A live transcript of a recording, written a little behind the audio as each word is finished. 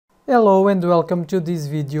Hello and welcome to this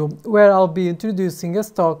video where I'll be introducing a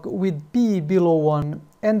stock with PE below 1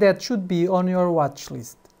 and that should be on your watch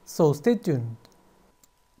list, so stay tuned.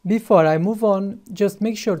 Before I move on, just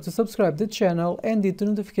make sure to subscribe the channel and hit the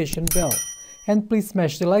notification bell, and please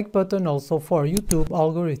smash the like button also for YouTube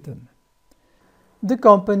algorithm. The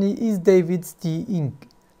company is DavidsTea Inc,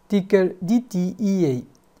 ticker DTEA.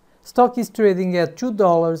 Stock is trading at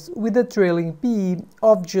 $2 with a trailing PE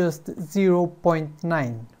of just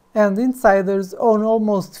 0.9. And insiders own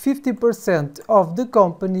almost 50% of the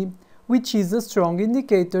company, which is a strong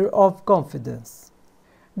indicator of confidence.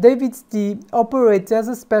 DavidsTea operates as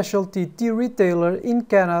a specialty tea retailer in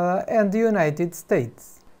Canada and the United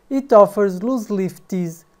States. It offers loose-leaf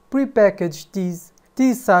teas, prepackaged teas,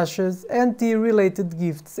 tea sachets, and tea-related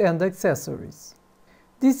gifts and accessories.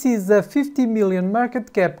 This is a $50 million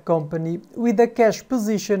market cap company with a cash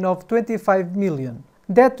position of $25 million.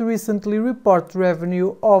 That recently reported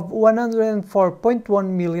revenue of 104.1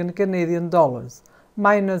 million Canadian dollars,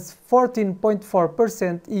 minus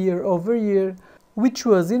 14.4% year-over-year, which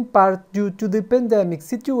was in part due to the pandemic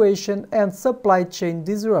situation and supply chain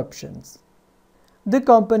disruptions. The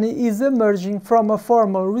company is emerging from a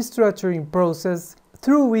formal restructuring process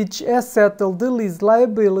through which it has settled the lease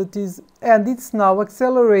liabilities, and it's now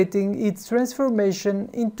accelerating its transformation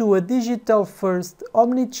into a digital-first,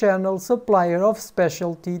 omni-channel supplier of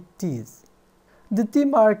specialty teas. The tea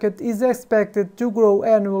market is expected to grow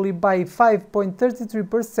annually by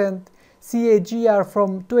 5.33% CAGR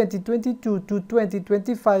from 2022 to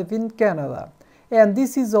 2025 in Canada, and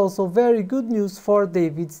this is also very good news for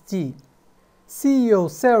DavidsTea. CEO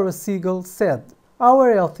Sarah Siegel said,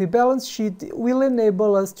 "Our healthy balance sheet will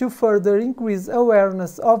enable us to further increase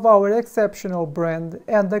awareness of our exceptional brand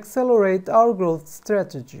and accelerate our growth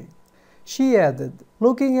strategy." She added,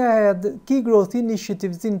 "Looking ahead, key growth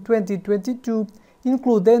initiatives in 2022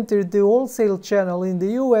 include entering the wholesale channel in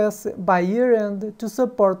the US by year-end to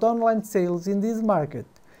support online sales in this market,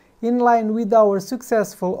 in line with our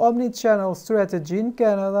successful omni-channel strategy in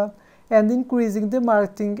Canada, and increasing the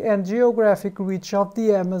marketing and geographic reach of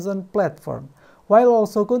the Amazon platform, while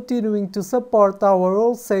also continuing to support our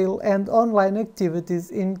wholesale and online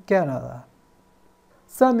activities in Canada."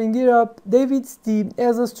 Summing it up, DavidsTea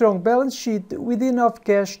has a strong balance sheet with enough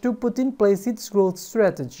cash to put in place its growth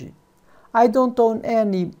strategy. I don't own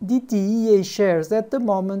any DTEA shares at the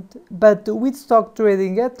moment, but with stock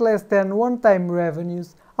trading at less than 1x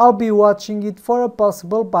revenues, I'll be watching it for a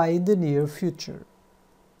possible buy in the near future.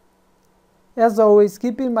 As always,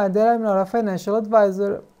 keep in mind that I'm not a financial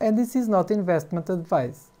advisor and this is not investment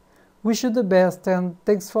advice. Wish you the best and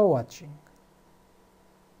thanks for watching.